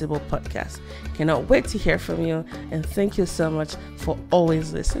More Sibyl podcast. Cannot wait to hear from you, and thank you so much for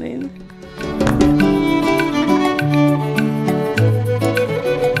always listening.